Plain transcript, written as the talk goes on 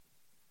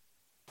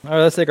All right,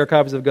 let's take our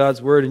copies of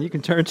God's Word, and you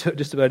can turn to it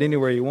just about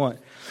anywhere you want,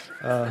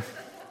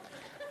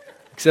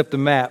 except the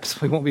maps.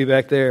 We won't be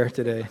back there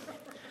today.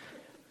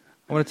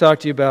 I want to talk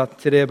to you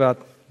today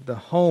about the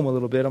home a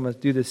little bit. I'm going to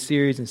do this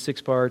series in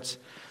 6 parts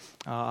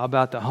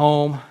about the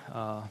home,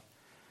 or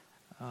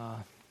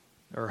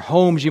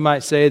homes, you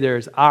might say.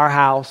 There's our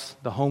house,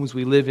 the homes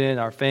we live in,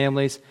 our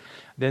families.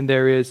 Then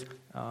there is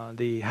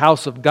the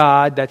house of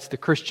God, that's the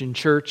Christian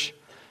church.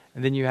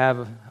 And then you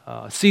have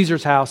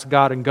Caesar's house,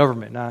 God and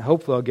government. Now,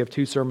 hopefully I'll give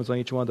 2 sermons on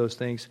each one of those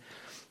things.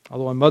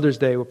 Although on Mother's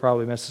Day, we'll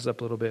probably mess this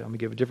up a little bit. I'm going to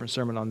give a different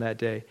sermon on that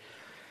day.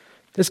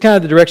 That's kind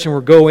of the direction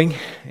we're going.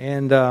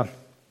 And the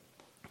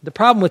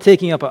problem with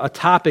taking up a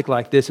topic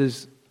like this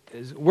is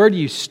where do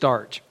you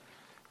start?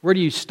 Where do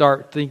you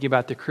start thinking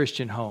about the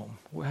Christian home?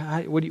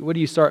 What do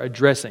you start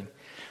addressing?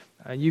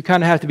 You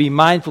kind of have to be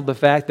mindful of the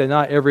fact that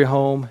not every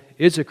home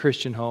is a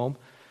Christian home.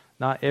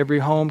 Not every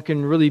home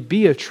can really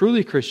be a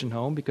truly Christian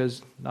home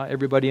because not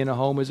everybody in a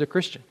home is a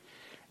Christian.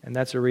 And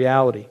that's a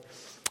reality.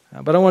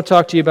 But I want to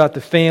talk to you about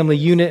the family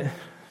unit,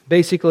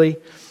 basically.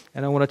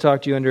 And I want to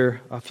talk to you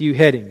under a few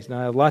headings. Now,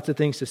 I have lots of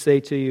things to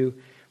say to you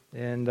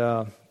and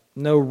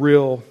no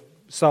real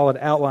solid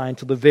outline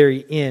till the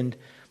very end.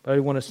 But I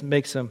want to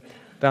make some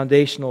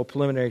foundational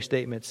preliminary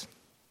statements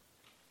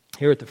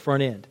here at the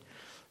front end.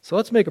 So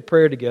let's make a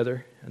prayer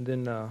together, and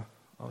then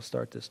I'll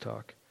start this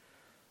talk.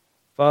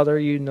 Father,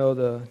 you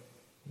know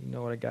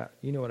what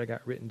I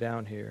got written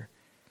down here,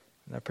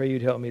 and I pray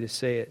you'd help me to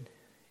say it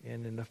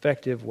in an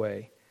effective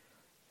way.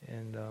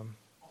 And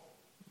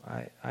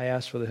I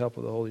ask for the help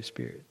of the Holy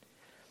Spirit.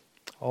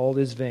 All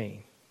is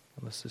vain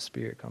unless the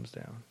Spirit comes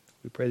down.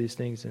 We pray these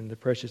things in the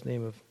precious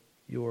name of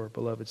your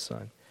beloved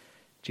Son,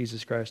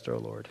 Jesus Christ our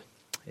Lord.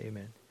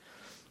 Amen.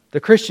 The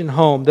Christian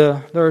home,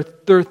 there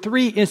are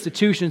 3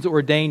 institutions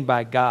ordained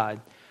by God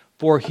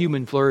for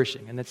human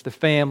flourishing, and that's the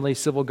family,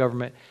 civil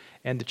government,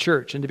 and the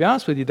church. And to be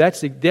honest with you,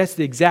 that's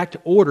the exact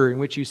order in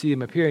which you see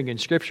them appearing in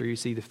Scripture. You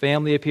see the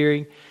family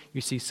appearing,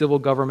 you see civil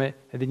government,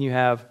 and then you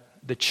have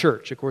the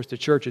church. Of course, the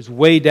church is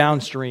way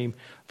downstream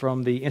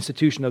from the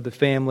institution of the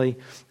family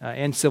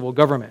and civil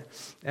government.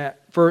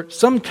 For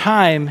some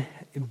time,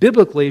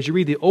 biblically, as you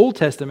read the Old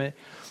Testament,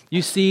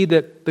 you see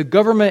that the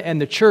government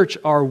and the church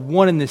are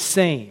one and the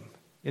same.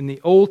 In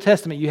the Old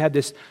Testament, you have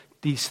these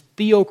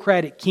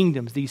theocratic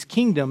kingdoms, these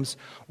kingdoms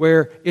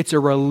where it's a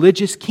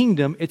religious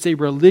kingdom, it's a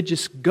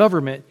religious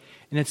government,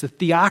 and it's a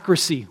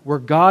theocracy where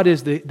God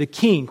is the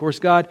king. Of course,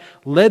 God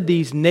led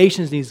these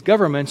nations, these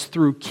governments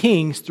through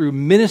kings, through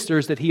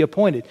ministers that He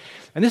appointed.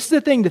 And this is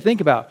the thing to think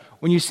about.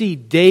 When you see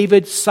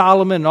David,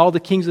 Solomon, and all the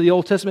kings of the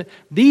Old Testament,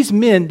 these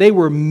men, they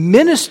were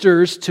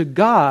ministers to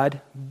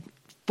God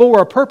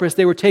for a purpose.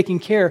 They were taking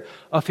care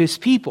of His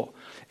people.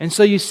 And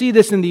so you see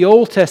this in the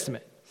Old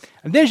Testament.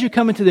 And then as you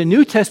come into the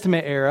New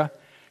Testament era,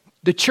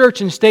 the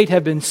church and state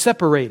have been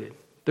separated.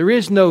 There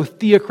is no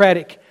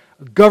theocratic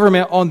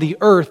government on the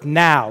earth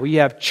now. You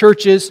have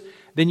churches,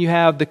 then you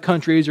have the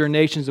countries or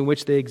nations in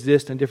which they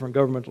exist in different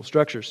governmental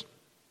structures.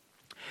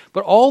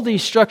 But all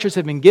these structures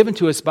have been given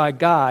to us by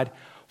God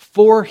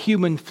for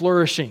human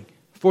flourishing,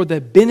 for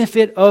the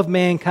benefit of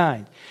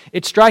mankind.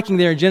 It's striking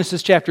there in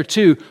Genesis chapter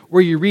 2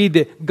 where you read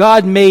that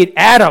God made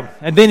Adam,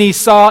 and then He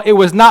saw it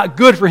was not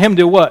good for him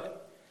to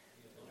what?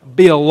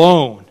 Be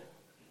alone.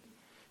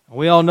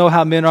 We all know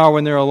how men are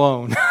when they're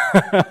alone.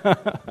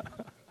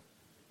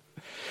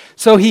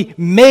 So He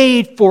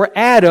made for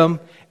Adam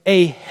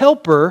a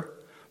helper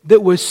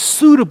that was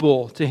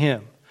suitable to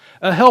him,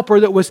 a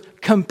helper that was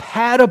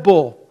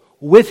compatible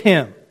with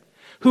him,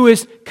 who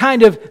is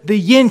kind of the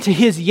yin to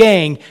his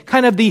yang,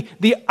 kind of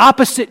the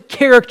opposite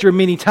character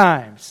many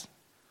times.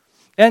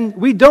 And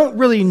we don't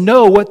really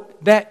know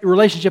what that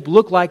relationship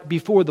looked like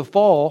before the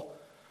fall,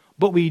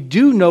 but we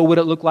do know what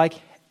it looked like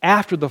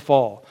after the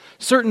fall.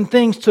 Certain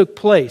things took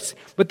place,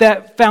 but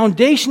that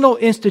foundational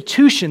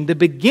institution, the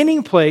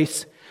beginning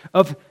place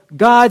of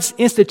God's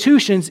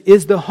institutions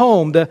is the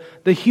home,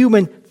 the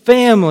human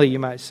family, you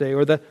might say,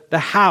 or the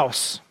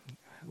house,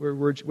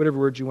 whatever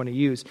word you want to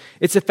use.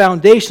 It's a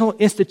foundational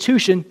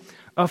institution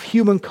of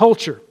human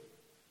culture.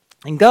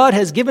 And God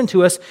has given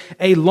to us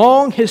a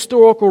long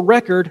historical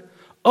record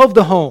of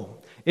the home.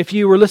 If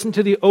you were listening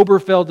to the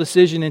Obergefell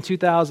decision in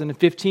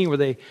 2015 where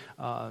they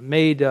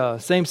made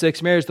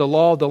same-sex marriage the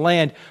law of the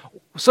land,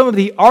 some of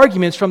the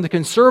arguments from the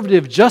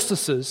conservative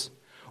justices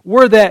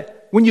were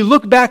that when you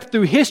look back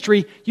through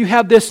history, you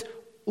have this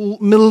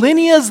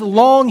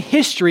millennia-long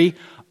history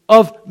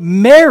of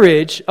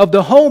marriage, of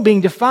the home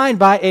being defined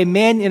by a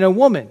man and a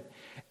woman.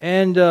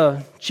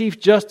 And Chief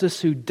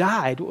Justice who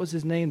died, what was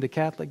his name, the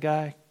Catholic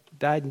guy,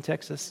 died in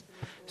Texas?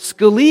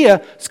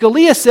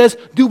 Scalia says,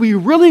 do we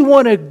really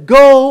want to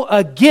go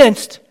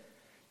against a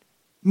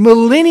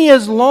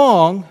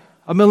millennia-long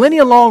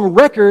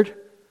record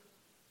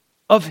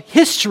of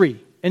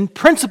history and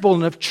principle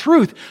and of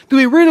truth? Do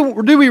we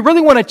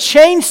really want to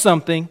change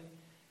something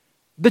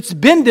that's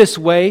been this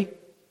way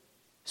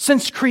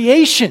since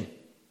creation?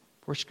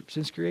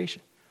 Since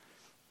creation.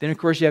 Then, of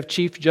course, you have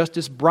Chief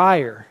Justice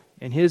Breyer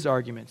and his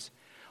arguments,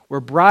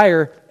 where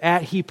Breyer,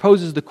 he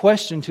poses the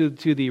question to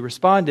the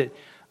respondent,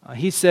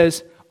 He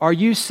says, are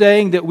you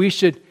saying that we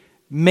should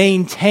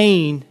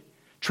maintain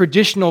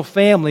traditional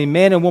family,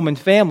 man and woman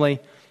family,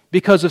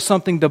 because of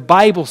something the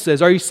Bible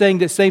says? Are you saying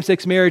that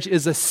same-sex marriage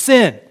is a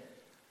sin?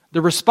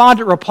 The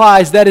respondent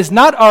replies, that is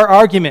not our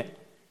argument.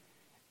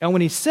 And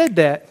when he said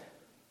that,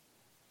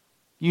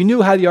 you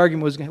knew how the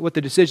argument was, what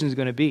the decision is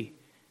going to be.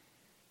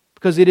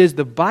 Because it is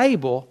the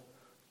Bible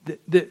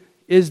that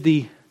is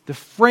the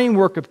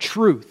framework of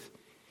truth.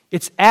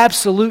 It's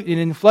absolute and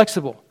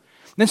inflexible.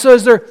 And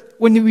so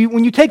when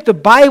you take the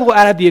Bible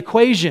out of the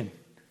equation,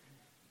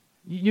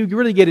 you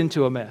really get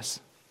into a mess.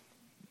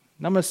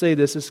 And I'm going to say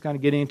this is kind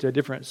of getting into a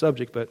different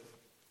subject, but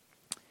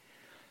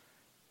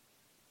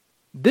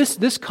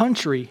this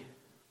country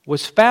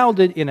was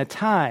founded in a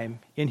time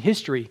in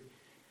history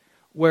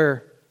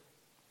where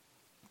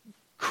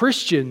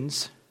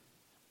Christians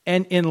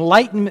and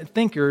Enlightenment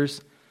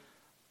thinkers,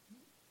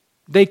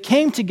 they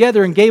came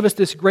together and gave us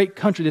this great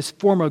country, this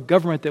form of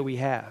government that we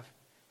have.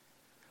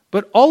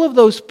 But all of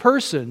those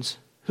persons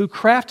who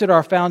crafted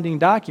our founding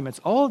documents,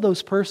 all of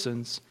those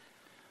persons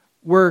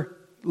were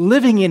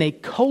living in a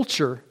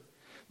culture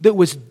that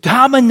was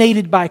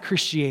dominated by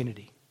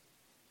Christianity.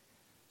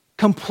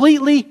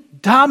 Completely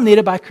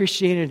dominated by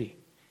Christianity.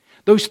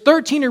 Those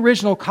 13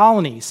 original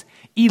colonies,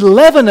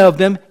 11 of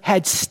them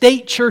had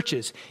state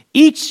churches.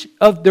 Each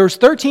of those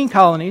 13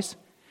 colonies,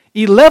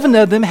 11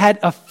 of them had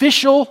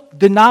official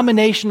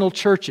denominational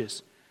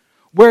churches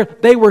where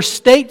they were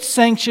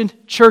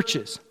state-sanctioned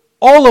churches.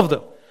 All of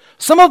them.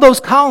 Some of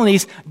those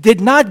colonies did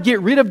not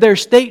get rid of their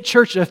state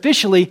church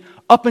officially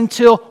up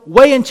until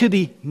way into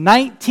the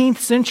 19th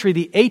century,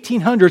 the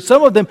 1800s,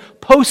 some of them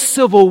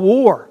post-Civil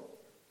War.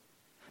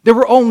 There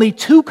were only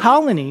 2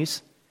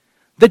 colonies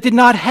that did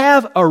not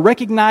have a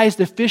recognized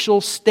official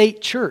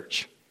state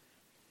church.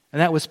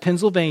 And that was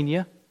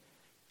Pennsylvania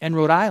and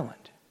Rhode Island.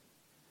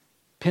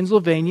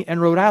 Pennsylvania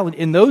and Rhode Island.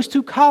 In those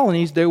 2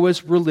 colonies, there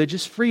was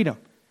religious freedom.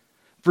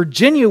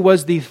 Virginia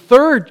was the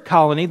 3rd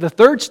colony, the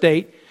 3rd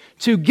state,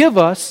 to give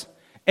us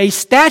a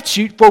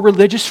statute for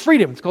religious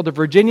freedom. It's called the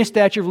Virginia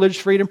Statute of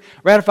Religious Freedom,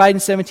 ratified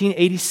in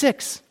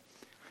 1786.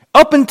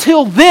 Up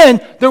until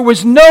then, there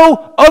was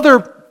no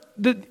other,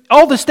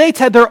 all the states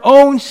had their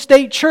own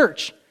state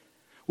church,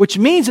 which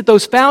means that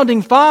those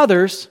founding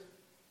fathers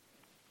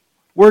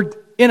were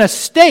in a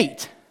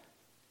state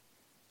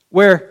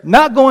where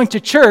not going to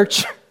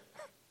church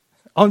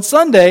on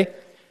Sunday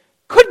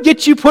could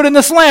get you put in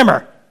the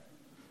slammer.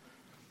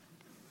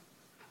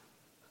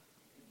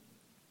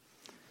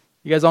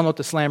 You guys all know what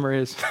the slammer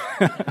is.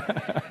 If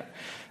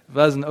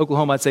I was in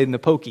Oklahoma, I'd say the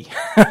pokey.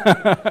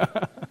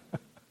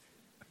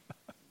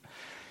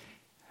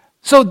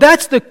 So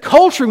that's the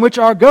culture in which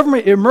our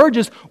government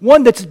emerges,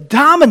 one that's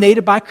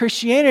dominated by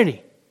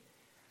Christianity.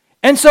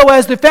 And so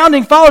as the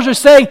founding fathers are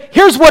saying,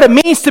 here's what it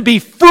means to be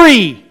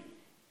free.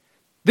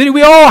 That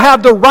we all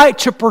have the right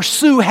to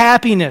pursue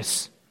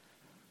happiness.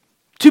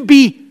 To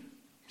be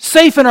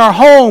safe in our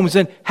homes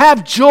and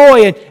have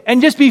joy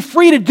and just be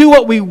free to do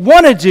what we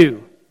want to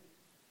do.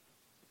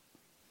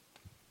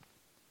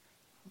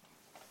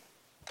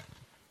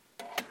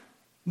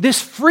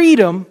 This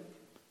freedom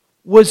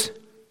was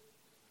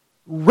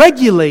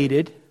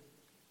regulated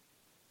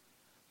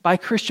by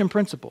Christian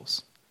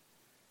principles.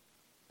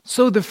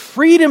 So the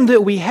freedom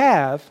that we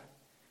have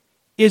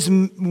is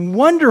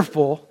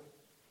wonderful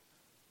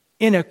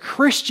in a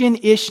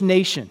Christian-ish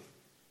nation.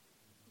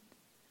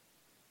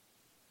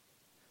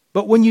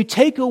 But when you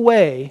take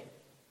away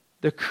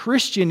the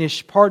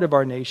Christian-ish part of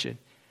our nation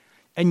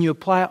and you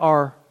apply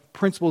our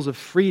principles of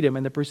freedom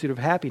and the pursuit of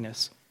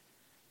happiness,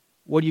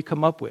 what do you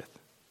come up with?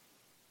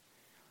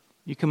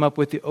 You come up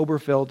with the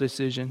Obergefell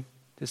decision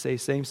to say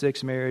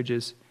same-sex marriage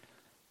is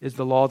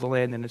the law of the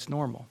land and it's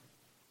normal.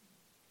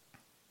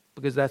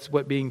 Because that's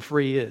what being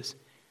free is.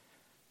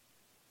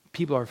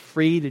 People are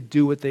free to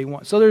do what they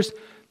want. So there's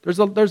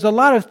a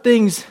lot of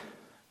things.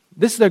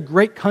 This is a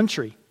great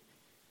country,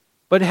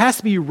 but it has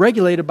to be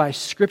regulated by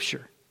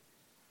Scripture.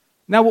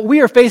 Now what we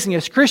are facing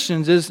as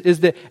Christians is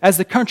that as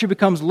the country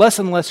becomes less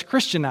and less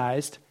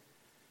Christianized,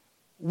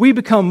 we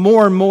become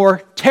more and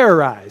more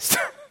terrorized.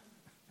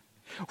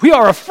 We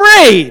are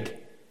afraid.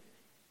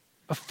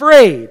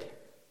 Afraid.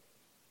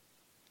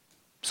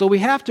 So we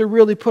have to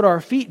really put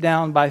our feet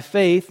down by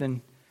faith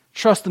and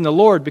trust in the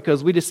Lord,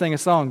 because we just sang a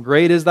song,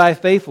 "Great is thy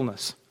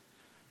faithfulness.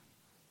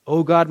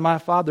 O God, my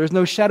Father, there's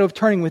no shadow of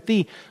turning with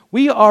thee."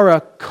 We are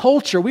a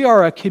culture, we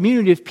are a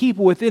community of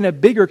people within a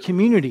bigger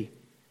community.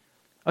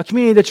 A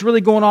community that's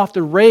really going off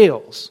the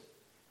rails.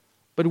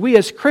 But we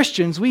as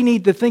Christians, we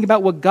need to think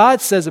about what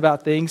God says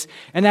about things.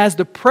 And as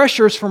the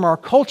pressures from our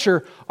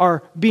culture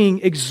are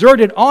being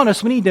exerted on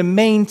us, we need to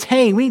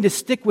maintain, we need to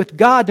stick with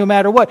God no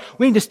matter what.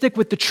 We need to stick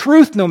with the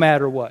truth no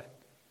matter what.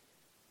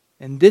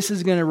 And this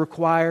is going to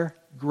require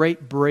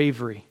great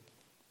bravery,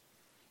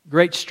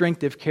 great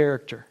strength of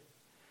character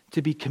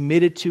to be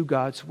committed to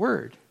God's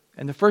Word.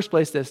 And the first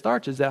place that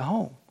starts is at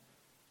home.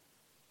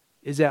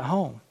 Is at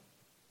home.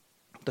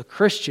 The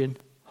Christian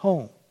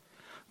home.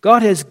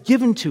 God has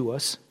given to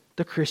us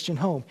The Christian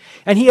home.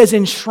 And He has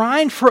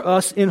enshrined for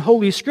us in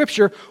Holy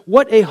Scripture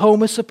what a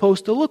home is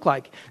supposed to look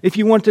like. If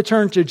you want to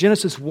turn to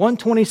Genesis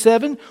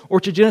 1:27 or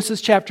to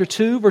Genesis chapter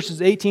 2,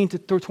 verses 18 to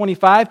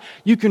 25,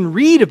 you can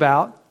read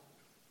about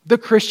the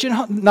Christian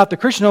home, not the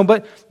Christian home,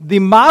 but the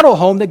model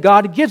home that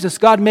God gives us.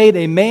 God made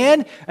a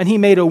man and He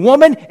made a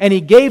woman and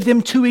He gave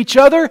them to each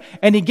other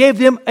and He gave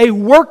them a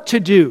work to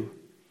do.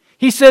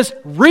 He says,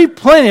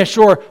 replenish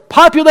or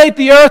populate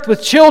the earth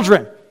with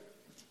children.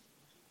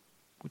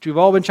 Which we've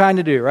all been trying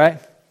to do, right?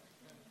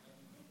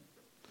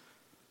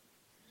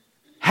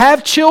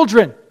 Have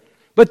children.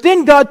 But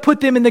then God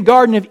put them in the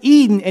Garden of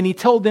Eden and He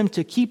told them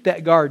to keep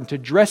that garden, to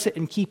dress it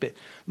and keep it.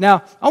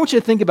 Now, I want you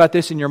to think about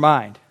this in your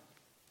mind.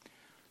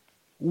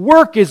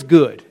 Work is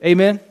good.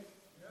 Amen?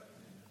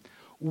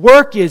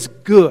 Work is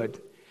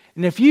good.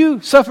 And if you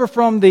suffer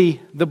from the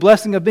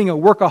blessing of being a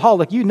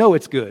workaholic, you know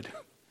it's good.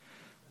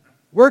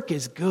 Work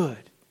is good.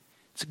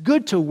 It's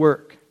good to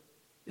work.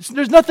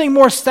 There's nothing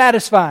more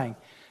satisfying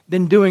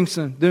than doing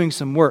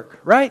some work,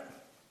 right?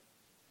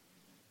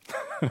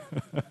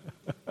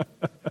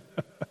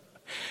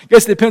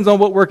 Guess it depends on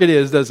what work it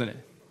is, doesn't it?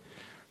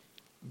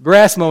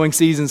 Grass mowing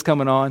season's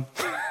coming on.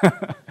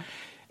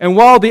 And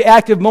while the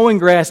act of mowing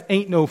grass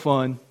ain't no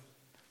fun,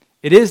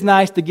 it is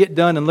nice to get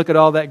done and look at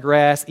all that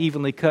grass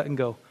evenly cut and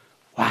go,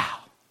 wow,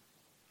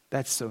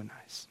 that's so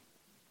nice.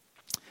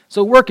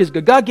 So work is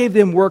good. God gave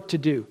them work to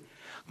do.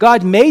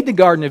 God made the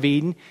Garden of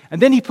Eden, and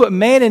then He put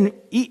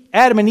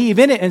Adam and Eve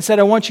in it and said,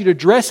 I want you to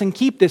dress and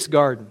keep this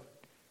garden.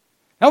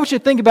 I want you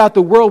to think about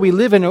the world we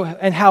live in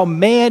and how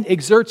man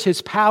exerts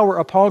his power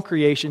upon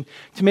creation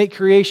to make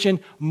creation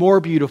more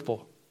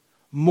beautiful,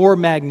 more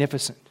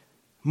magnificent,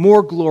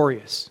 more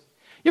glorious.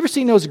 You ever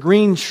seen those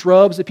green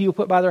shrubs that people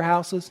put by their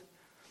houses?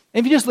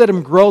 And if you just let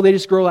them grow, they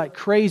just grow like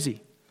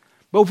crazy.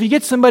 But if you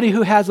get somebody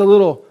who has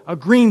a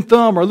green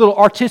thumb or a little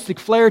artistic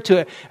flair to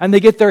it, and they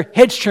get their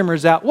hedge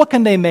trimmers out, what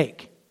can they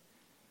make?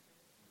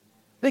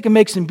 They can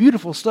make some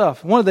beautiful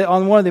stuff.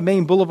 On one of the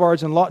main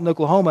boulevards in Lawton,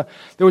 Oklahoma,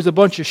 there was a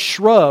bunch of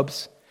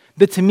shrubs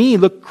that to me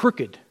looked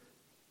crooked.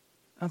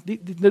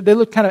 They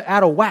looked kind of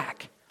out of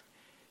whack.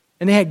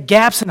 And they had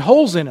gaps and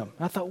holes in them.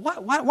 And I thought,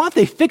 why don't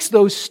they fix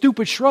those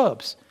stupid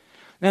shrubs?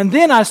 And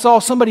then I saw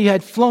somebody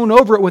had flown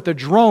over it with a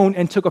drone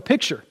and took a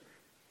picture.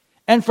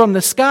 And from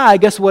the sky,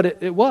 guess what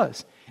it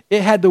was?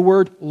 It had the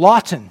word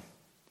Lawton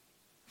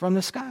from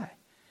the sky.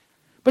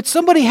 But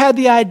somebody had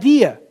the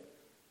idea,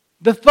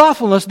 the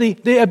thoughtfulness,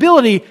 the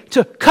ability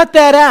to cut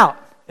that out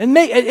and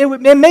made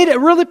it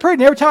really pretty.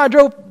 And every time I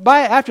drove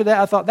by it after that,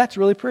 I thought, that's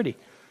really pretty,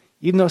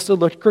 even though it still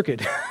looked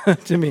crooked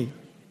to me.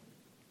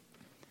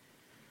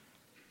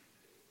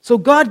 So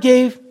God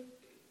gave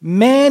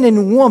man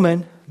and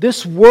woman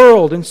this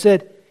world and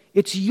said,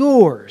 it's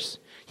yours.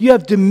 You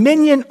have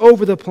dominion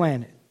over the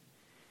planet.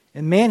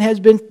 And man has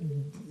been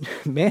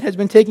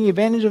taking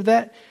advantage of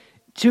that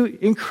to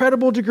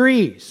incredible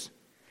degrees,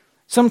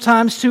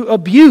 sometimes to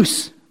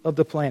abuse of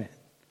the planet.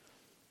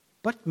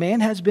 But man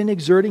has been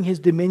exerting his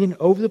dominion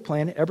over the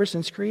planet ever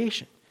since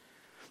creation.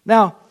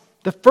 Now,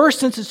 the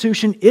first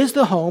institution is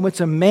the home.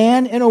 It's a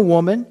man and a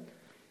woman.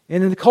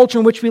 And in the culture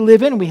in which we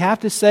live in, we have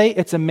to say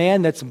it's a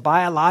man that's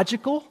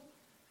biological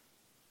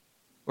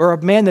or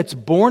a man that's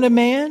born a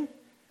man,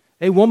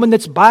 a woman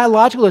that's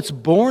biological, that's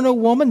born a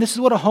woman. This is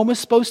what a home is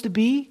supposed to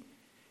be.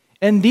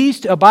 And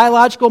a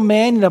biological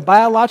man and a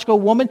biological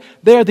woman,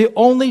 they are the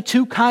only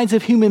two kinds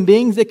of human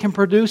beings that can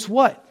produce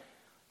what?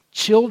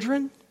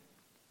 Children.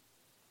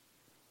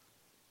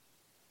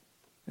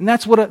 And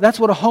that's what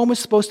a home is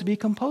supposed to be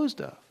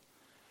composed of.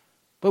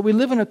 But we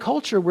live in a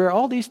culture where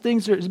all these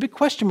things, there's a big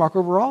question mark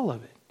over all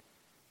of it.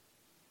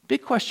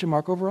 Big question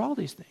mark over all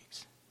these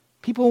things.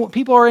 People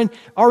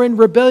are in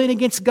rebellion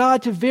against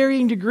God to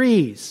varying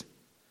degrees.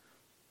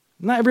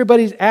 Not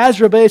everybody's as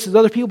rebellious as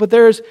other people, but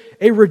there's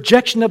a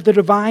rejection of the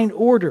divine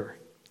order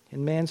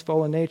in man's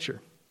fallen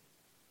nature.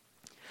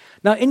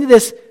 Now, into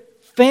this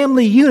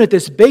family unit,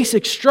 this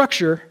basic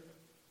structure,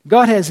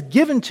 God has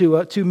given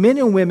to men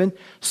and women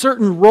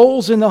certain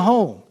roles in the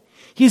home.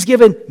 He's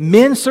given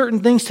men certain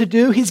things to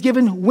do. He's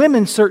given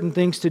women certain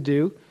things to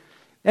do.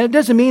 And it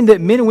doesn't mean that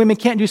men and women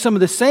can't do some of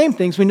the same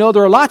things. We know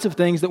there are lots of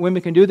things that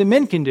women can do that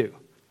men can do.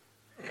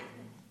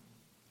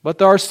 But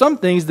there are some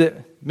things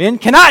that men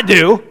cannot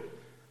do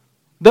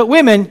that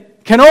women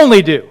can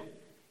only do.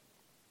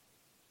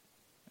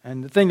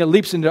 And the thing that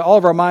leaps into all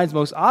of our minds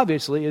most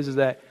obviously is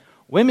that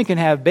women can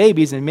have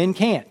babies and men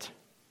can't.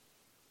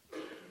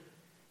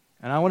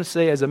 And I want to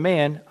say, as a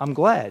man, I'm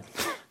glad.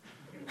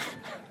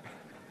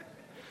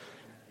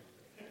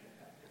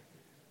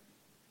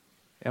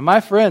 And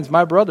my friends,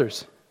 my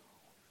brothers,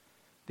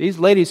 these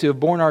ladies who have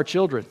borne our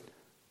children,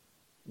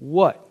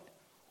 what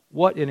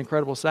an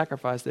incredible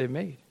sacrifice they've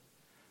made.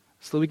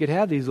 So we could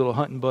have these little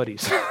hunting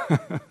buddies,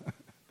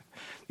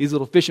 these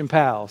little fishing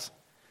pals,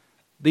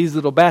 these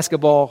little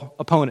basketball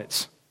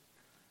opponents.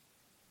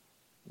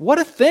 What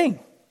a thing.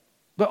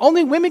 But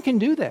only women can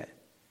do that.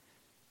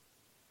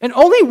 And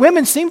only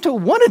women seem to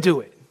want to do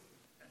it.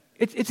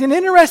 It's an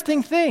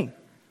interesting thing.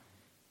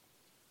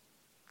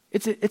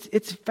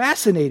 It's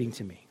fascinating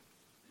to me.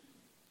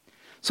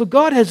 So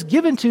God has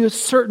given to us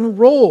certain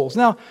roles.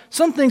 Now,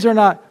 some things are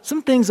not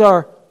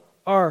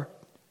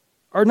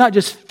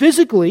just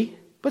physically,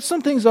 but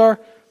some things are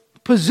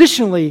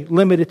positionally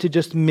limited to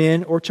just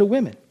men or to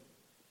women.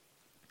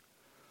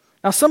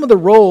 Now, some of the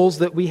roles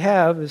that we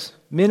have as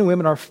men and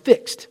women are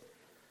fixed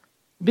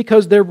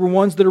because they're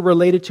ones that are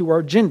related to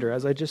our gender,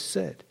 as I just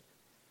said.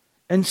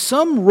 And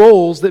some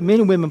roles that men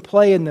and women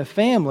play in the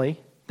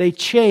family, they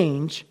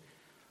change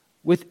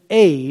with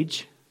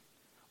age,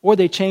 or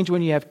they change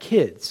when you have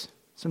kids.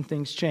 Some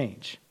things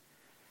change.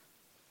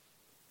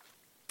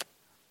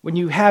 When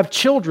you have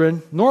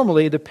children,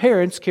 normally the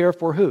parents care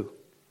for who?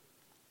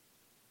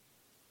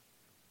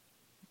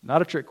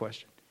 Not a trick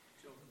question.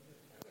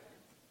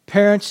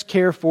 Parents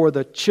care for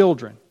the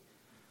children.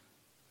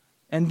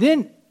 And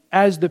then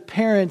as the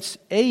parents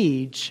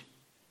age,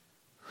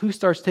 who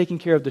starts taking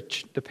care of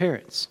the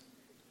parents?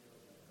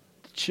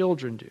 The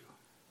children do.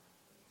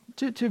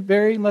 To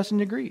varying lesser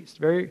degrees.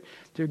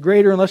 To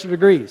greater and lesser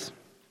degrees.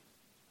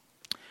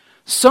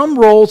 Some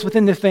roles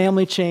within the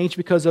family change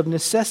because of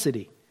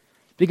necessity.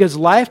 Because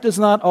life does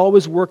not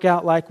always work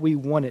out like we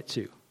want it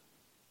to.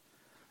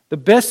 The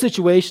best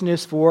situation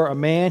is for a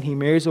man, he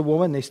marries a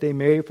woman, they stay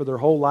married for their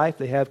whole life,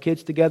 they have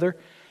kids together,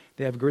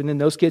 and then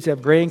those kids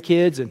have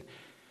grandkids, and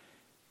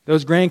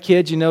those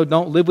grandkids,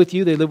 don't live with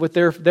you, they live with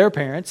their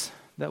parents.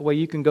 That way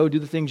you can go do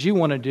the things you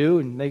want to do,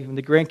 and when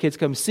the grandkids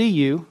come see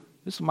you,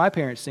 this is what my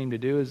parents seem to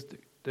do, is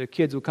the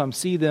kids will come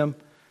see them.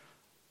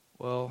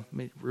 Well, let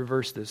me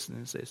reverse this,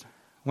 and it says,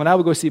 when I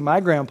would go see my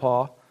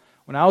grandpa,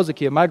 when I was a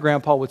kid, my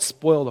grandpa would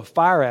spoil the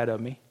fire out of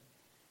me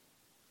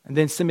and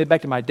then send me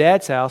back to my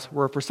dad's house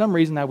where for some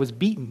reason I was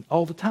beaten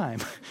all the time.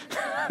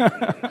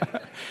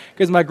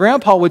 Because my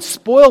grandpa would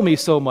spoil me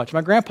so much.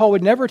 My grandpa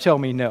would never tell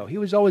me no. He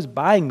was always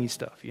buying me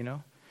stuff,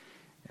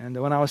 And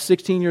when I was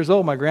 16 years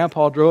old, my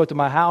grandpa drove to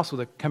my house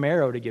with a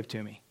Camaro to give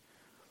to me.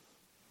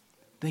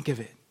 Think of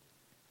it.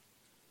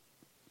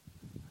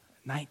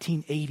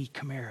 1980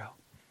 Camaro.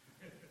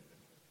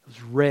 It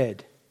was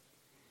red.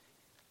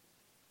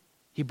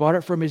 He bought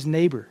it from his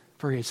neighbor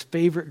for his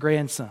favorite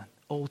grandson,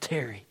 old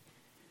Terry,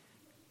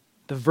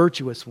 the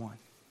virtuous one.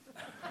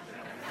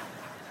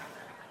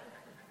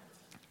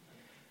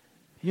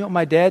 You know what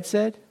my dad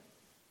said?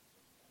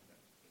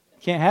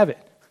 Can't have it.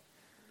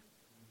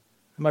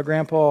 My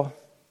grandpa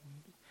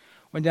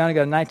went down and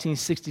got a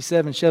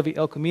 1967 Chevy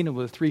El Camino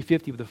with a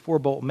 350 with a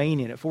 4-bolt main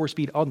in it,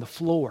 4-speed on the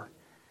floor.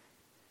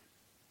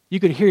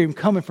 You could hear him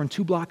coming from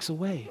 2 blocks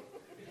away.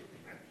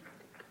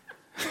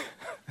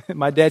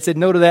 My dad said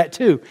no to that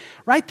too.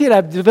 Right then,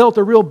 I've developed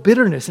a real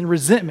bitterness and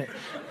resentment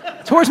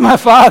towards my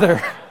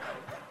father.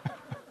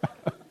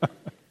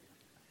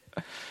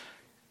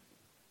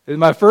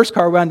 My first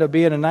car wound up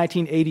being a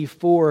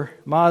 1984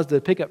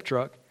 Mazda pickup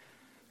truck,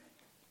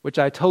 which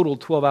I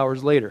totaled 12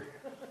 hours later.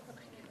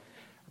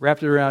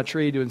 Wrapped it around a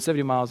tree doing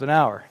 70 miles an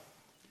hour.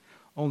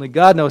 Only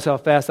God knows how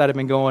fast I'd have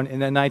been going in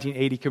that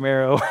 1980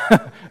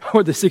 Camaro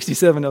or the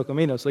 67 El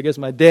Camino. So I guess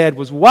my dad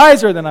was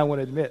wiser than I want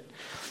to admit,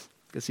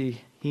 because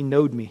he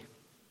knowed me.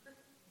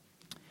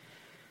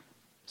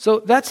 So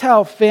that's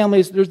how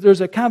families, there's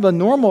a kind of a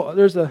normal,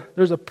 there's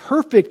a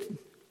perfect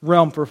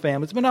realm for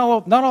families, but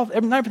not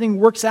everything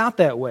works out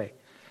that way.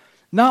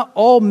 Not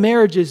all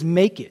marriages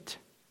make it.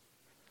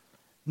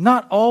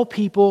 Not all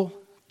people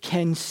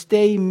can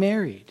stay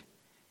married.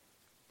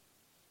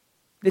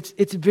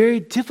 It's very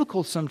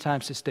difficult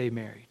sometimes to stay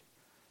married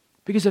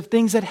because of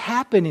things that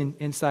happen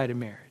inside a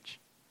marriage.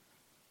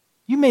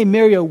 You may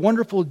marry a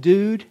wonderful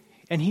dude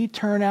and he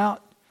turn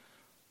out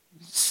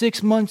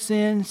 6 months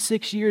in,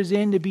 6 years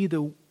in to be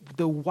the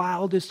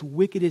wildest,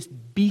 wickedest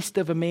beast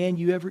of a man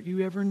you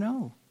ever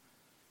know.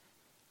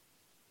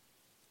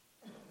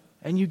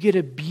 And you get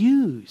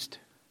abused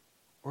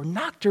or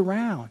knocked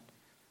around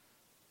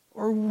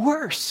or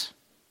worse.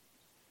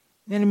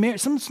 And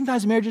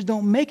sometimes marriages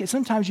don't make it.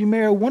 Sometimes you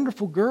marry a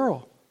wonderful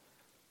girl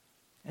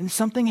and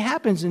something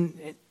happens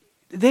and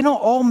they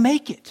don't all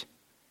make it.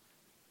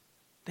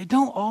 They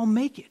don't all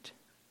make it.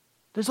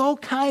 There's all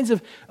kinds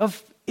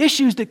of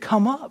issues that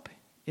come up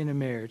in a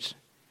marriage.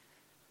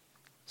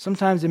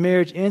 Sometimes the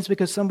marriage ends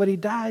because somebody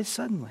dies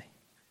suddenly.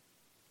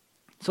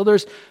 So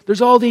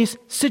there's all these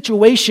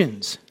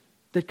situations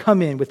that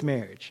come in with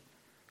marriage.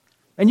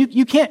 And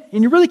you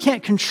really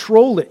can't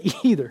control it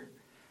either.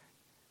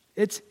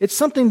 It's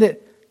something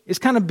that is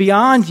kind of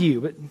beyond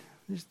you, but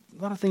there's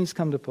a lot of things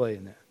come to play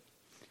in that.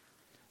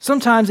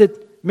 Sometimes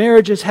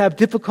marriages have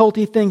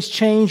difficulty, things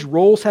change,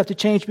 roles have to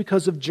change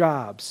because of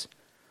jobs.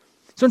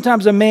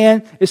 Sometimes a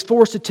man is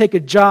forced to take a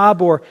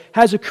job or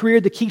has a career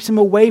that keeps him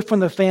away from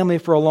the family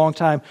for a long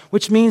time,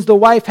 which means the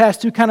wife has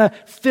to kind of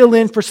fill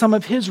in for some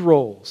of his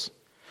roles.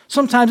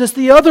 Sometimes it's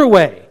the other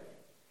way.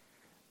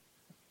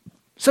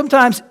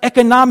 Sometimes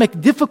economic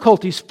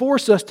difficulties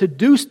force us to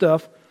do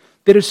stuff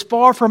that is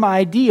far from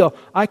ideal.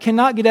 I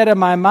cannot get out of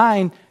my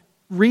mind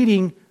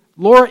reading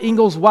Laura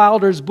Ingalls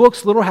Wilder's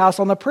books, Little House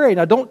on the Prairie.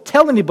 Now, don't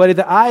tell anybody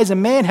that I, as a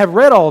man, have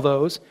read all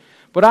those,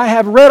 but I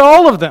have read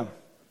all of them.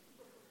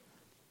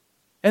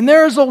 And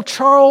there's old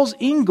Charles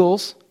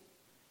Ingalls.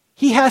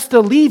 he has to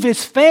leave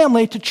his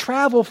family to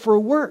travel for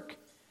work.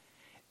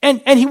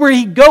 And where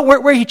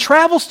he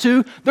travels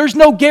to, there's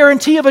no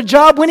guarantee of a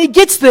job when he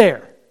gets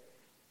there.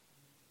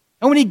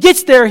 And when he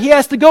gets there, he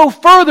has to go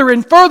further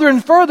and further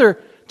and further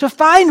to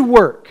find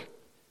work.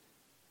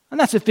 And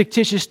that's a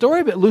fictitious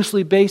story, but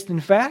loosely based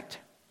in fact.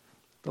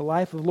 The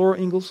life of Laura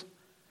Ingalls.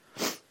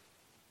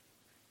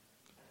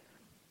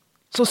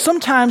 So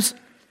sometimes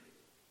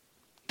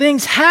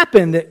things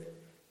happen that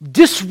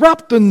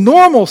disrupt the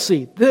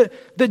normalcy,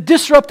 that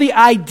disrupt the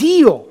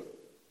ideal.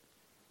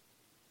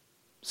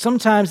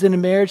 Sometimes in a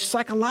marriage,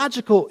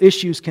 psychological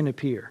issues can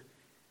appear.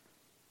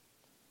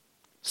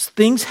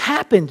 Things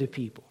happen to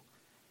people.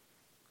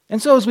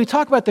 And so as we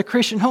talk about the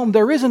Christian home,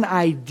 there is an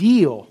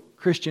ideal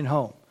Christian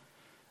home.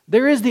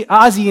 There is the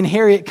Ozzie and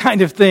Harriet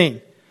kind of thing.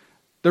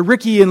 The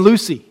Ricky and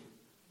Lucy.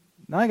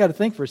 Now I got to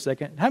think for a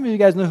second. How many of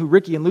you guys know who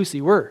Ricky and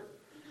Lucy were?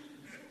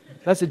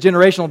 That's a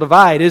generational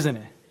divide, isn't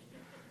it?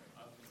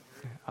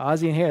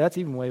 Ozzie and Harriet, that's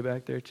even way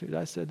back there too.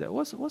 I said that.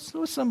 What's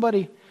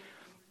somebody?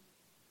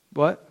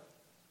 What?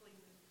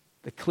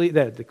 The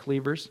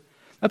Cleavers.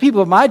 Now,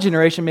 people of my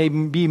generation may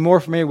be more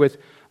familiar with.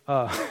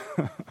 I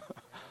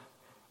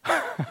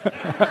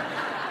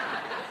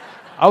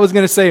was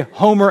going to say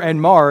Homer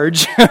and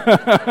Marge.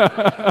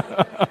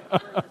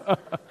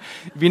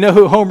 If you know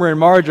who Homer and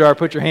Marge are,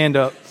 put your hand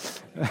up.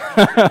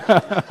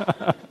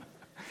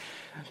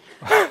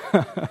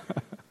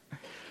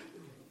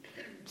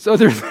 So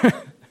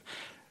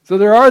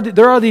there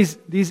are these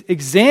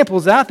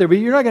examples out there, but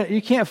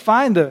you can't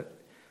find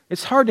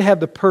it's hard to have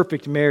the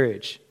perfect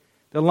marriage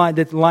that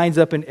lines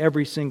up in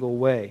every single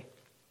way.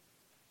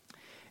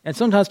 And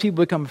sometimes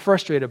people become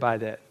frustrated by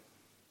that.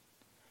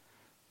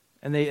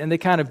 And they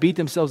kind of beat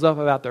themselves up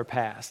about their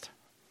past.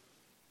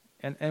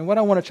 And what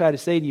I want to try to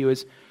say to you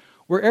is,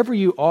 wherever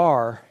you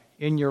are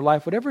in your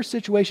life, whatever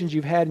situations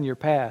you've had in your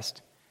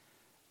past,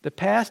 the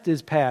past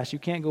is past. You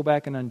can't go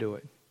back and undo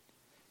it.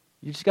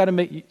 You just got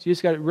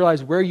to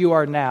realize where you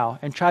are now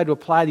and try to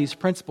apply these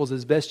principles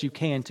as best you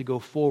can to go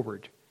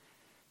forward.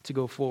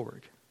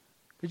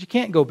 Because you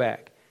can't go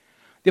back.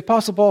 The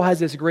Apostle Paul has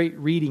this great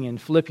reading in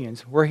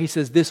Philippians where he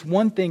says, "This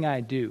one thing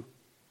I do,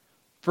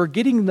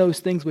 forgetting those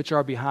things which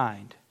are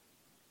behind,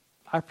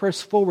 I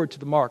press forward to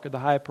the mark of the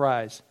high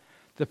prize,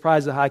 the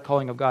prize of the high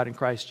calling of God in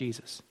Christ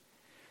Jesus."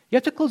 You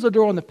have to close the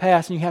door on the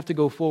past and you have to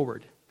go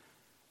forward.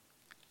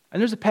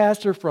 And there's a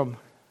pastor from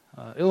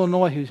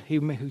Illinois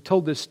who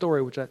told this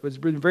story, which was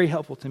very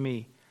helpful to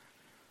me.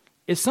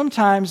 Is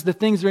sometimes the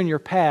things that are in your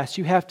past,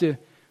 you have to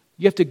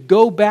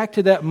go back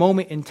to that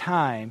moment in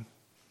time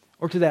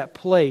or to that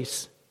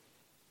place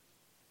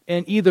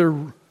and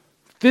either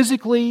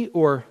physically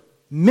or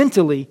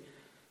mentally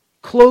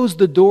close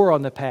the door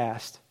on the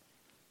past.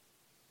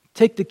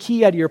 Take the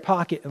key out of your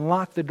pocket and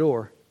lock the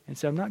door and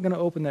say, "I'm not going to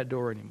open that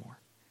door anymore."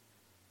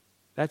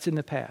 That's in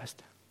the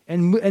past.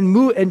 And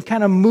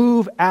kind of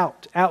move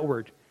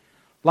outward,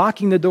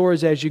 locking the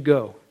doors as you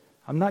go.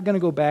 I'm not going to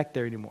go back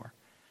there anymore.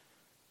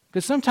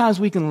 Because sometimes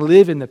we can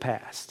live in the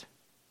past.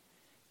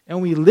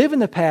 And when we live in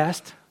the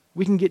past,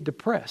 we can get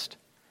depressed.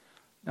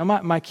 Now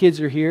my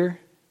kids are here,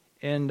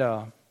 and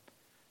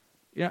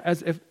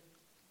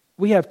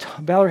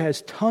Valerie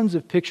has tons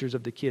of pictures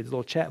of the kids,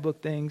 little chat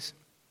book things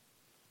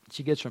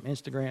she gets from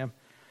Instagram.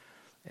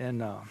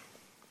 And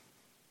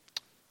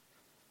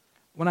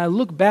when I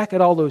look back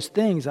at all those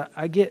things,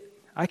 I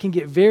can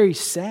get very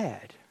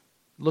sad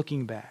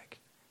looking back.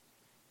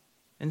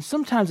 And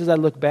sometimes as I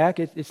look back,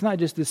 it's not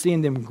just to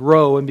seeing them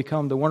grow and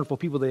become the wonderful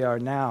people they are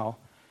now.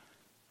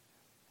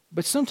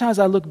 But sometimes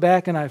I look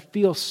back and I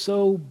feel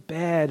so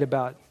bad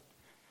about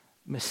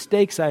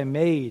mistakes I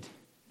made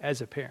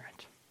as a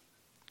parent.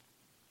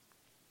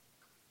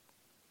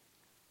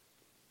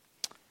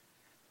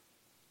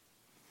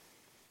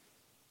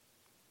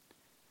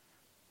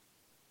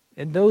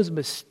 And those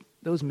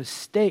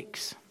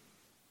mistakes,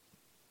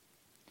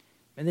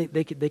 and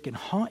they can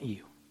haunt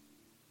you.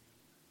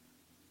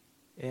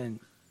 And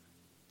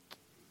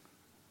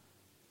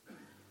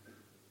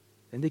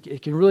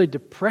it can really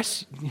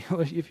depress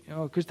you,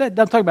 because I'm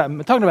talking about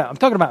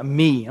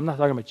me. I'm not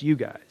talking about you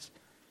guys.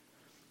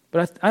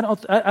 But I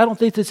don't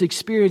think this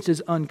experience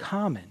is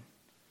uncommon.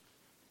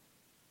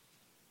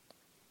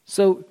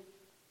 So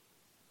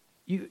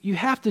you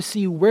have to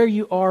see where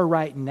you are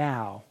right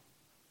now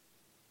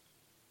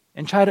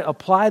and try to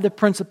apply the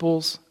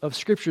principles of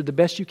Scripture the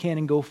best you can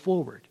and go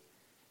forward.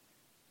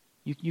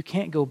 You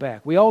can't go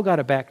back. We all got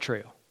a back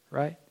trail,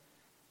 right?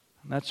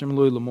 And that's from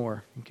Louis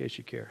L'Amour, in case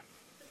you care.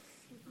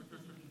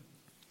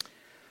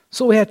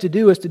 So what we have to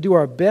do is to do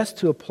our best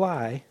to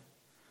apply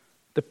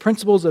the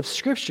principles of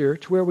Scripture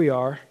to where we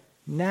are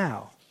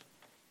now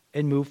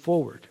and move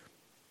forward.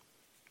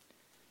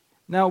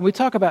 Now, when we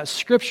talk about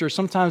Scripture,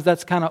 sometimes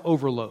that's kind of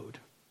overload.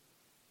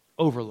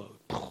 Overload.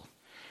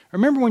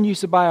 Remember when you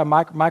used to buy a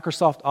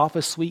Microsoft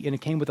Office suite and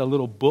it came with a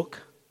little book?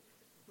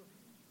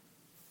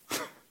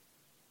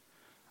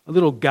 A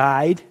little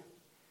guide?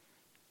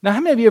 Now, how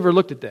many of you ever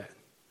looked at that?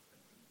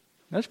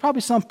 There's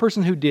probably some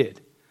person who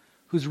did,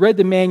 who's read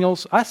the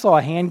manuals. I saw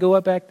a hand go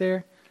up back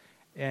there,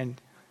 and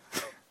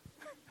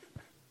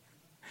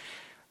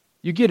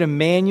You get a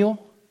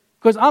manual.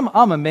 Because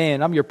I'm a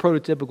man. I'm your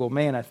prototypical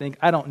man, I think.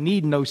 I don't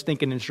need no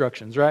stinking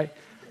instructions, right?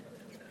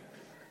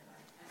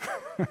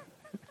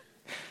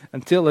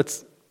 Until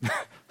it's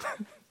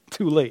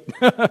too late.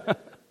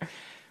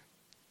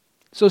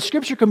 So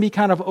Scripture can be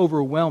kind of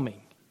overwhelming.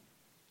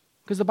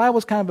 Because the Bible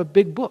is kind of a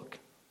big book.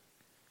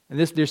 And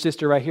this dear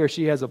sister right here,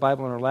 she has a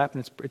Bible in her lap,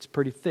 and it's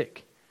pretty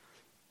thick.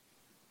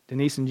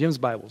 Denise and Jim's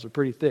Bibles are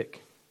pretty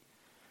thick.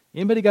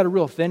 Anybody got a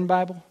real thin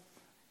Bible?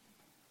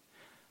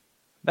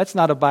 That's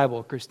not a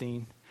Bible,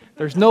 Christine.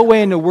 There's no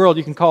way in the world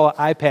you can call an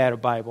iPad a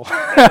Bible.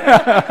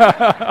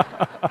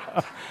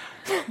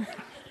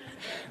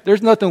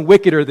 There's nothing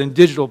wickeder than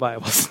digital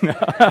Bibles.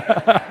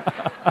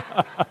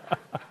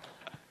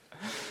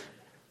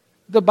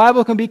 The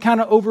Bible can be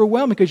kind of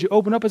overwhelming because you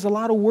open up, there's a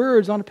lot of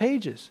words on the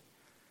pages.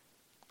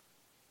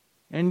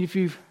 And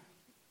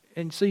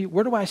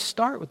where do I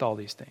start with all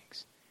these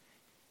things?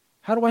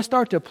 How do I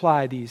start to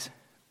apply these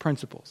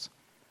principles?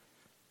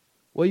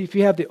 Well, if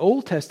you have the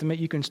Old Testament,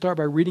 you can start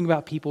by reading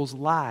about people's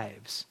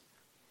lives.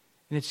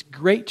 And it's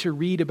great to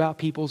read about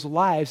people's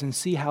lives and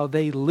see how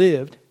they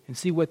lived and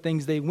see what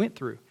things they went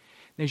through.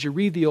 And as you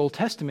read the Old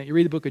Testament, you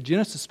read the book of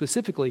Genesis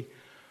specifically,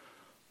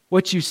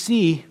 what you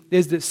see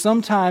is that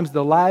sometimes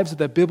the lives of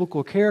the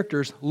biblical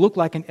characters look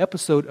like an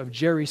episode of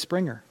Jerry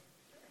Springer.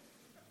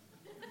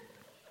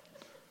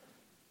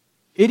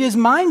 It is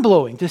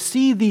mind-blowing to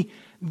see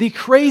the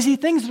crazy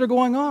things that are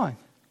going on.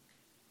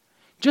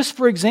 Just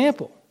for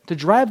example, to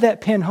drive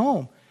that pen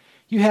home,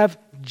 you have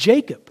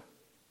Jacob,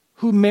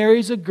 who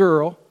marries a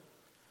girl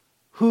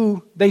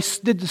who they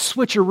did the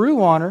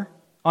switcheroo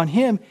on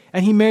him,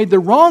 and he married the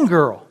wrong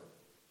girl.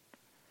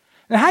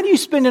 Now, how do you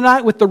spend a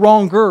night with the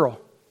wrong girl?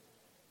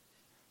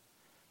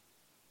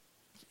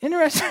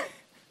 Interesting.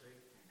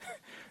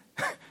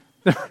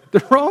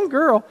 the wrong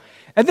girl.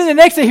 And then the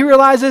next day he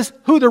realizes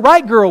who the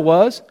right girl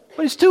was,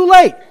 but it's too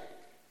late.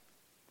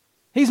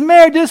 He's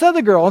married to this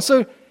other girl. And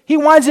so he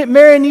winds up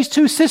marrying these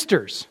two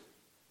sisters.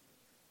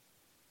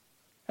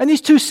 And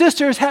these two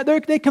sisters,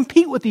 they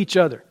compete with each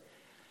other.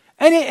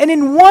 And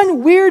in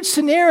one weird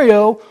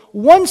scenario,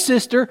 one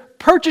sister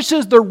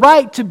purchases the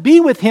right to be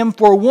with him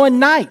for one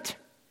night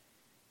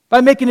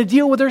by making a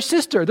deal with her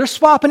sister. They're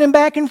swapping him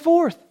back and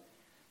forth.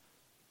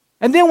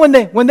 And then when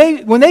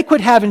they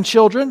quit having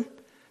children,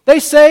 they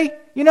say,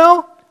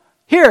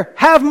 here,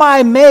 have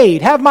my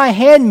maid, have my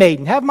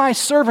handmaiden, have my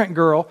servant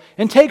girl,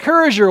 and take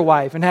her as your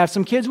wife and have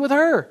some kids with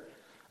her.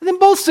 And then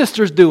both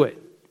sisters do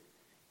it.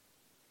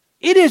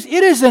 It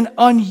is an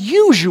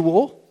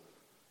unusual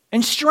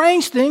and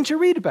strange thing to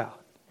read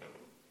about.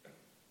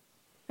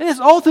 And it's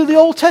all through the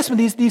Old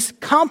Testament, these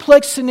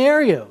complex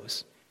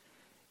scenarios.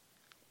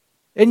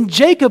 And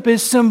Jacob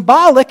is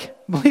symbolic,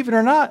 believe it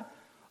or not,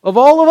 of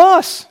all of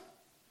us.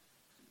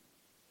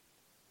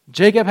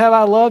 Jacob have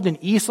I loved and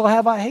Esau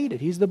have I hated.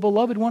 He's the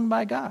beloved one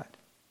by God.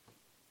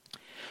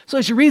 So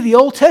as you read the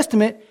Old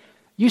Testament,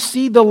 you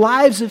see the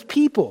lives of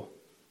people.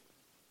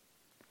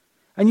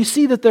 And you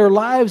see that their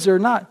lives are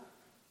not,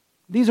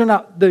 these are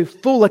not the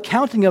full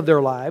accounting of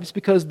their lives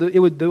because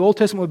the Old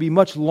Testament would be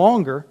much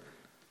longer.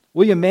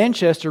 William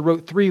Manchester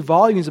wrote 3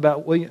 volumes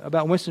about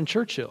Winston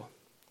Churchill.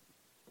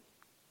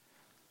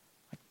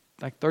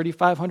 Like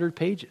 3,500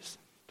 pages,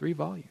 3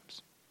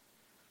 volumes.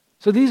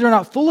 So these are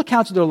not full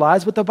accounts of their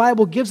lives, but the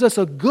Bible gives us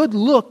a good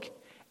look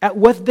at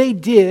what they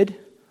did,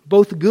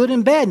 both good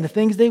and bad, and the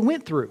things they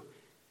went through.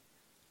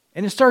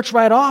 And it starts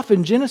right off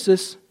in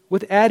Genesis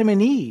with Adam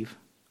and Eve,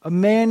 a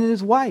man and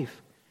his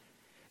wife.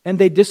 And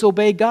they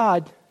disobey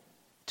God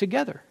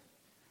together.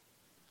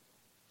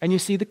 And you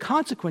see the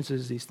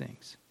consequences of these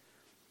things.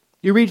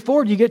 You read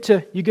forward, you get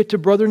to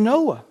brother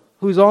Noah,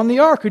 who's on the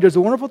ark, who does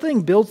a wonderful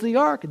thing, builds the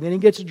ark, and then he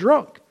gets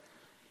drunk.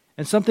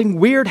 And something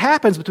weird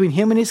happens between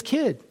him and his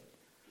kid.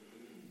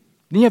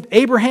 Then you have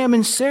Abraham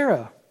and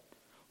Sarah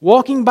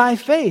walking by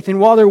faith. And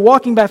while they're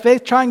walking by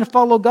faith, trying to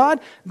follow God,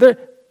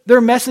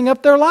 they're messing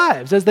up their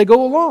lives as they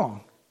go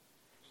along.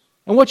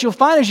 And what you'll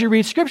find as you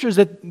read Scripture is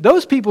that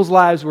those people's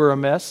lives were a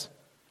mess.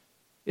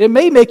 It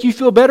may make you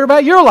feel better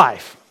about your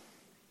life.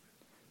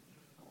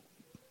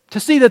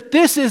 To see that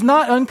this is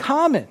not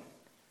uncommon.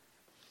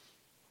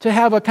 To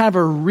have a kind of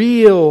a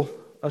real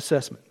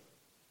assessment.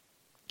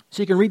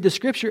 So you can read the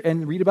Scripture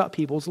and read about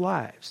people's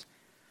lives.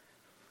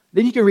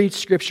 Then you can read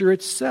Scripture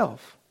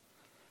itself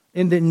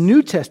in the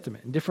New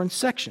Testament, in different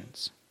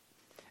sections.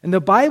 And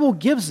the Bible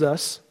gives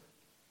us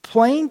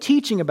plain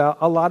teaching about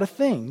a lot of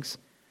things,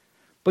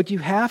 but you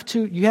have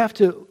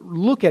to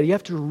look at it, you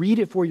have to read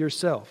it for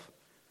yourself.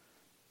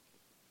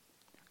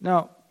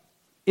 Now,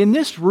 in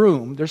this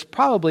room, there's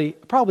probably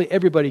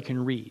everybody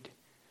can read.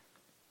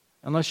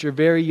 Unless you're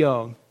very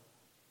young,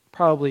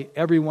 probably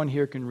everyone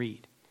here can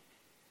read.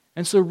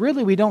 And so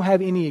really we don't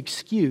have any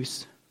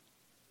excuse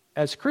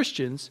as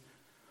Christians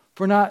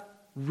for not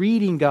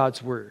reading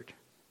God's Word.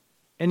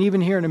 And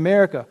even here in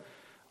America,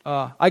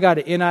 I got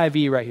an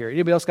NIV right here.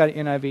 Anybody else got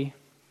an NIV?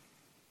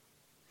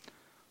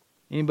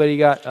 Anybody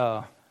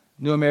got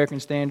New American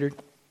Standard?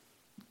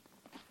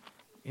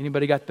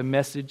 Anybody got the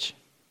Message?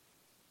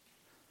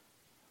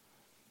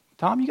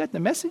 Tom, you got the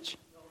Message?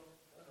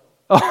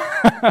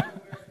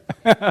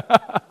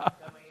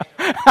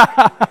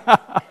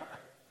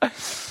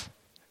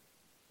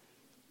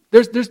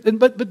 But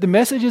the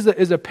message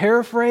is a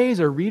paraphrase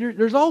or reader.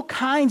 There's all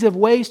kinds of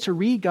ways to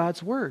read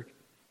God's Word.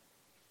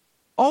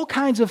 All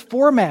kinds of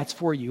formats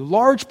for you.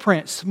 Large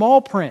print,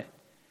 small print,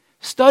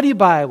 study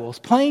Bibles,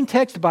 plain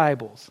text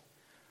Bibles,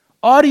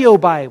 audio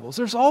Bibles.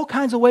 There's all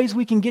kinds of ways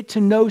we can get to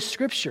know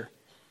Scripture.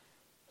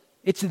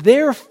 It's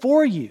there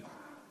for you.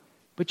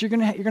 But you're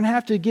going to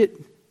have to get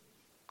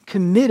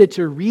committed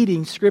to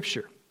reading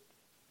Scripture.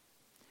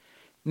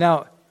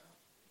 Now,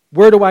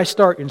 where do I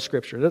start in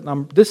Scripture?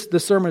 This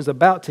sermon is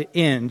about to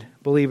end,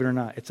 believe it or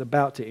not. It's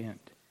about to end.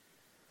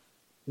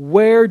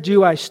 Where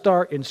do I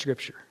start in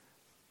Scripture?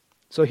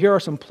 So here are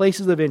some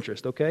places of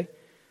interest, okay?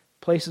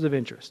 Places of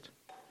interest.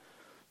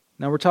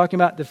 Now we're talking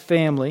about the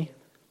family,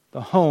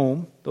 the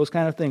home, those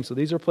kind of things. So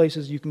these are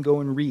places you can go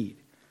and read.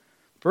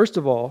 First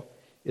of all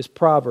is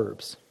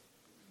Proverbs.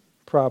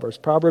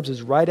 Proverbs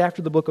is right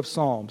after the book of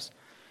Psalms.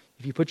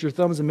 If you put your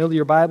thumbs in the middle of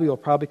your Bible, you'll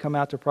probably come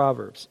out to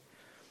Proverbs.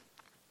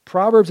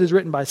 Proverbs is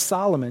written by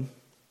Solomon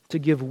to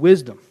give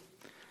wisdom.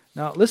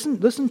 Now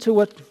listen to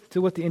what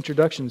the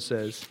introduction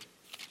says.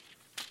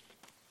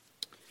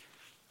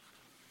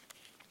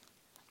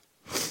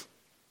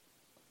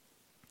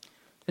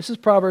 This is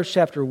Proverbs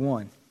chapter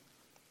 1.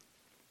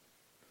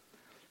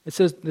 It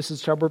says, this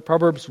is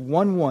Proverbs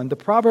 1:1, the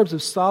Proverbs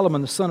of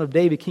Solomon, the son of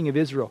David, king of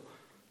Israel.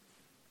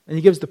 And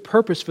he gives the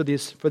purpose for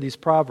these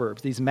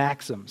proverbs, these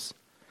maxims.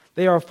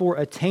 They are for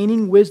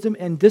attaining wisdom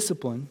and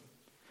discipline,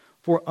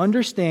 for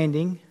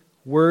understanding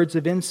words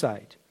of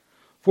insight,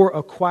 for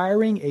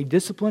acquiring a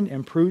disciplined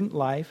and prudent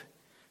life,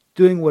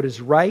 doing what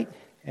is right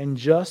and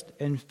just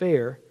and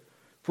fair,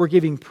 for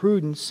giving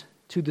prudence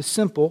to the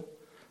simple,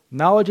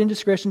 knowledge and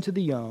discretion to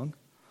the young.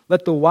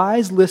 Let the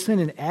wise listen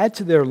and add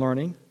to their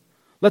learning.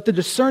 Let the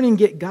discerning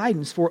get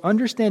guidance, for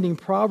understanding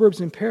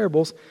proverbs and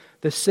parables,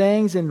 the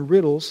sayings and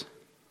riddles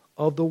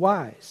of the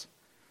wise.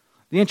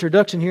 The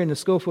introduction here in the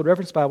Scofield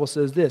Reference Bible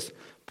says this: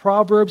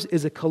 Proverbs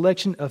is a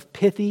collection of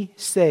pithy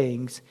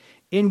sayings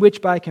in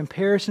which, by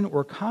comparison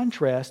or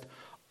contrast,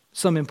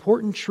 some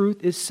important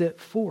truth is set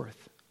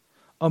forth.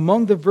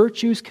 Among the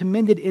virtues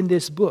commended in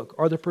this book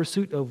are the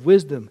pursuit of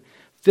wisdom,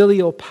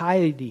 filial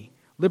piety,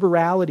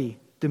 liberality,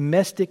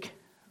 domestic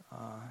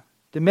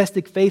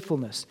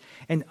faithfulness,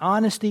 and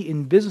honesty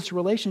in business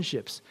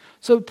relationships.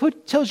 So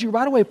it tells you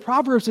right away,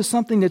 Proverbs is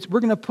something that we're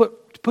going to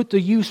put to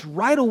use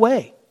right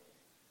away.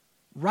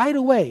 Right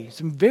away.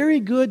 Some very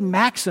good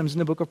maxims in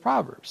the book of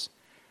Proverbs.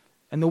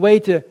 And the way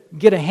to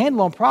get a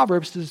handle on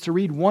Proverbs is to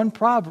read one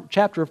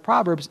chapter of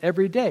Proverbs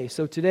every day.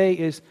 So today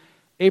is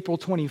April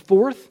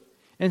 24th,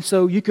 and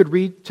so you could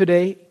read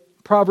today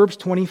Proverbs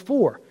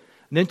 24.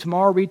 And then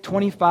tomorrow read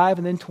 25,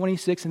 and then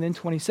 26, and then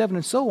 27,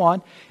 and so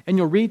on. And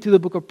you'll read through the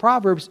book of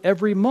Proverbs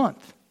every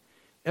month.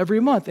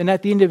 Every month. And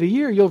at the end of a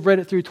year, you'll have read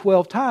it through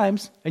 12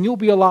 times, and you'll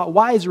be a lot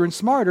wiser and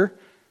smarter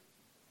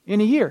in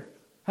a year.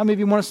 How many of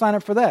you want to sign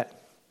up for that?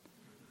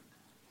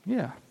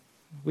 Yeah.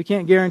 We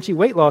can't guarantee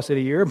weight loss in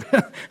a year,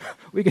 but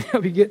we can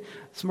help you get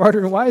smarter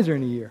and wiser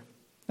in a year.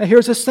 Now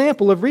here's a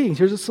sample of readings.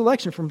 Here's a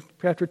selection from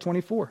chapter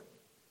 24.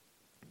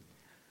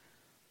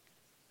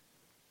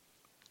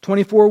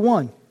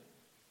 24:1.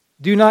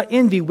 Do not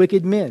envy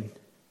wicked men.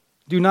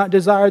 Do not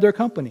desire their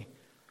company.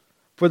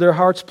 For their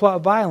hearts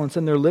plot violence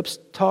and their lips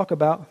talk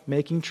about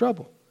making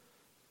trouble.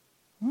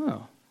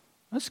 Oh,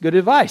 that's good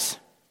advice.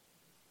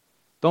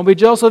 Don't be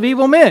jealous of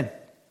evil men.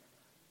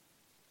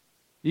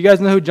 You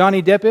guys know who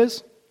Johnny Depp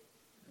is?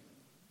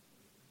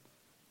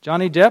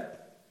 Johnny Depp?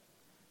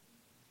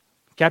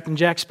 Captain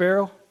Jack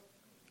Sparrow?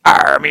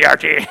 Army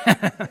Archie.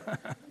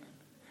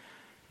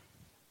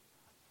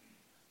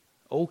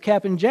 Old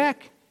Captain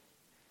Jack.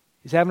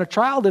 He's having a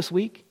trial this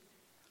week,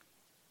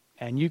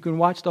 and you can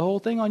watch the whole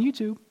thing on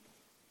YouTube.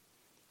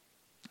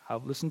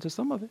 I've listened to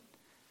some of it.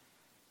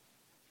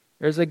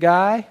 There's a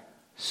guy,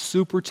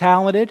 super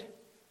talented,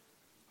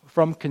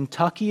 from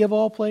Kentucky of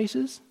all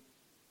places.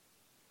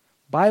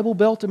 Bible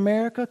Belt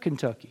America,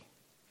 Kentucky.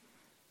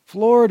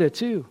 Florida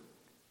too.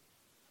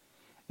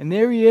 And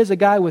there he is, a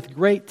guy with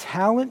great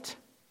talent,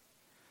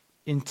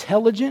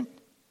 intelligent.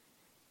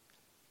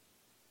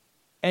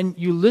 And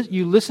you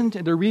listen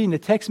to, they're reading the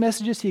text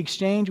messages he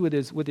exchanged with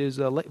his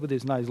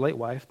not his late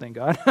wife, thank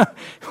God,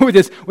 with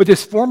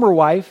his former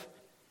wife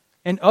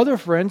and other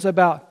friends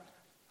about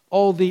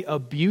all the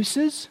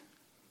abuses,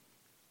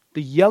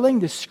 the yelling,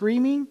 the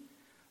screaming,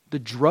 the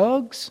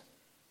drugs,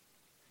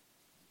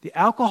 the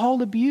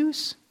alcohol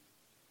abuse.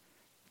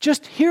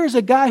 Just here's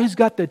a guy who's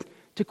got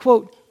to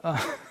quote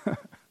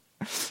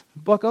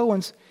Buck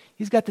Owens,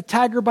 he's got the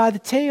tiger by the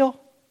tail,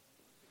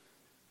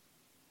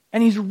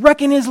 and he's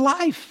wrecking his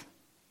life.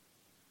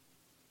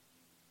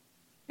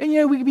 And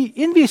we can be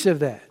envious of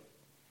that.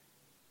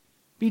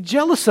 Be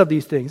jealous of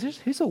these things.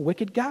 He's a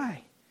wicked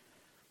guy.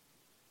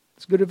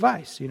 It's good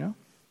advice,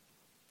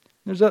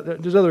 There's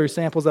other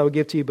examples I would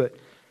give to you, but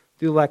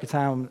due to lack of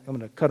time, I'm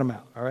going to cut them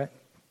out, all right?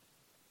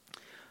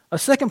 A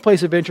second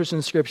place of interest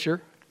in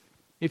Scripture,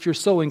 if you're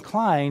so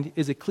inclined,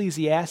 is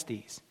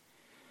Ecclesiastes.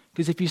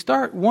 Because if you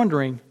start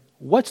wondering,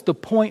 what's the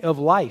point of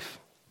life?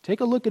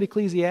 Take a look at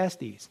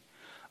Ecclesiastes.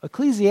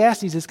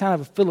 Ecclesiastes is kind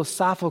of a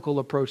philosophical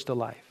approach to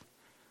life.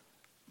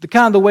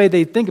 The way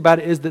they think about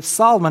it is that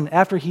Solomon,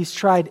 after he's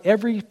tried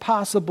every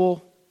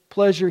possible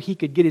pleasure he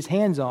could get his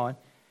hands on,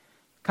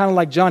 kind of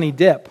like Johnny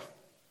Depp,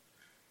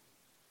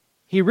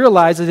 he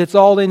realizes it's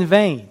all in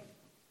vain.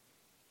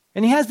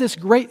 And he had this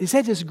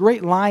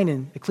great line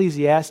in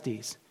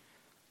Ecclesiastes.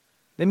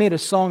 They made a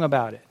song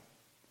about it.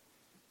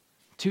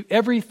 To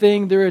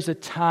everything there is a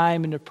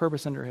time and a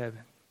purpose under heaven.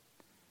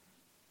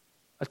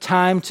 A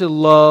time to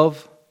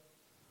love,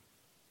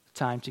 a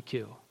time to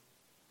kill.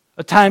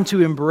 A time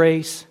to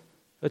embrace,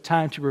 a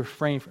time to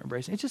refrain from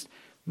embracing. It's just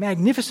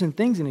magnificent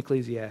things in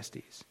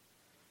Ecclesiastes.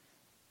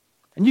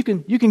 And you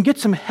can get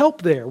some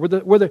help there,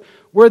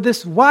 where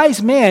this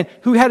wise man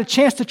who had a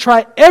chance to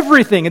try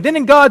everything, and then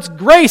in God's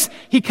grace,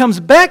 he comes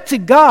back to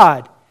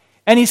God,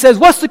 and he says,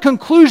 what's the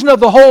conclusion of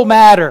the whole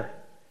matter?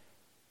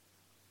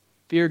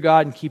 Fear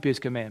God and keep His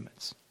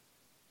commandments.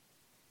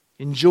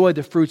 Enjoy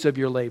the fruits of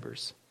your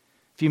labors.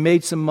 If you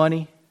made some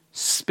money,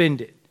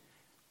 spend it.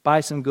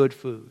 Buy some good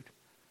food.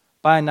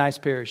 Buy a nice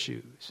pair of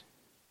shoes.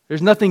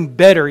 There's nothing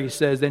better, he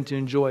says, than to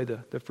enjoy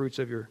the fruits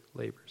of your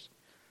labors.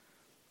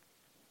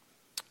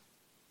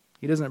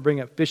 He doesn't bring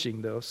up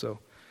fishing, though, so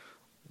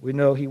we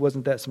know he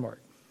wasn't that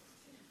smart.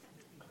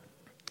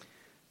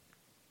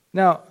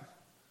 Now,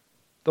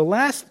 the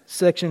last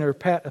section or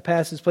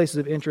passage, places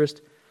of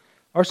interest,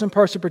 are some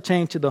parts that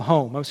pertain to the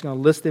home. I'm just going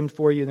to list them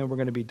for you, and then we're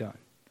going to be done.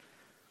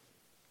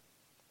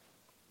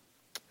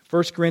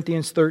 1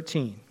 Corinthians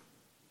 13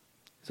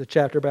 is a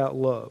chapter about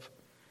love.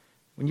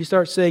 When you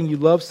start saying you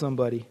love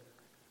somebody,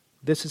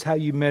 this is how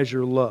you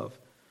measure love.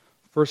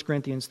 1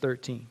 Corinthians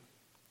 13.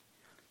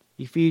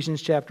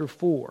 Ephesians chapter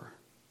 4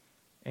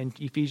 and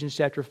Ephesians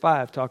chapter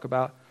 5 talk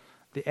about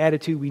the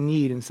attitude we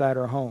need inside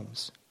our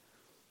homes.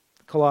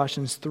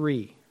 Colossians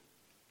 3.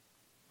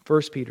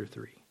 1 Peter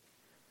 3.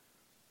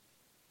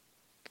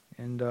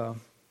 And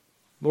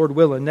Lord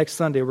willing, next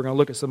Sunday we're going to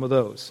look at some of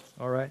those.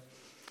 All right?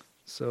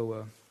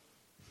 So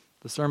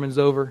the sermon's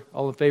over.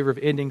 All in favor of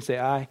ending, say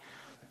aye.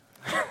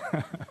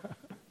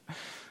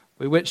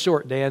 We went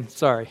short, Dan.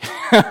 Sorry.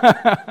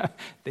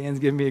 Dan's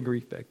giving me a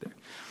grief back there.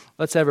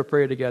 Let's have a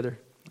prayer together,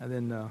 and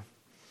then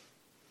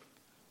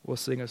we'll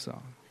sing a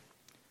song.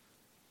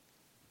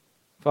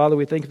 Father,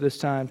 we thank you for this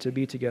time to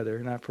be together,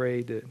 and I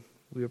pray that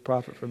we will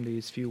profit from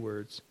these few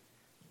words.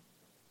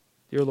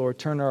 Dear Lord,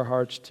 turn our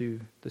hearts to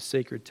the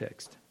sacred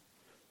text.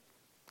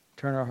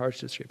 Turn our hearts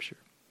to Scripture.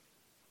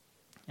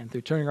 And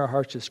through turning our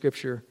hearts to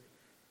Scripture,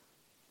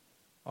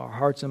 our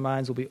hearts and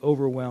minds will be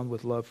overwhelmed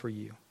with love for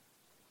you.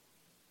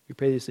 We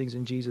pray these things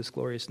in Jesus'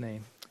 glorious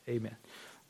name. Amen.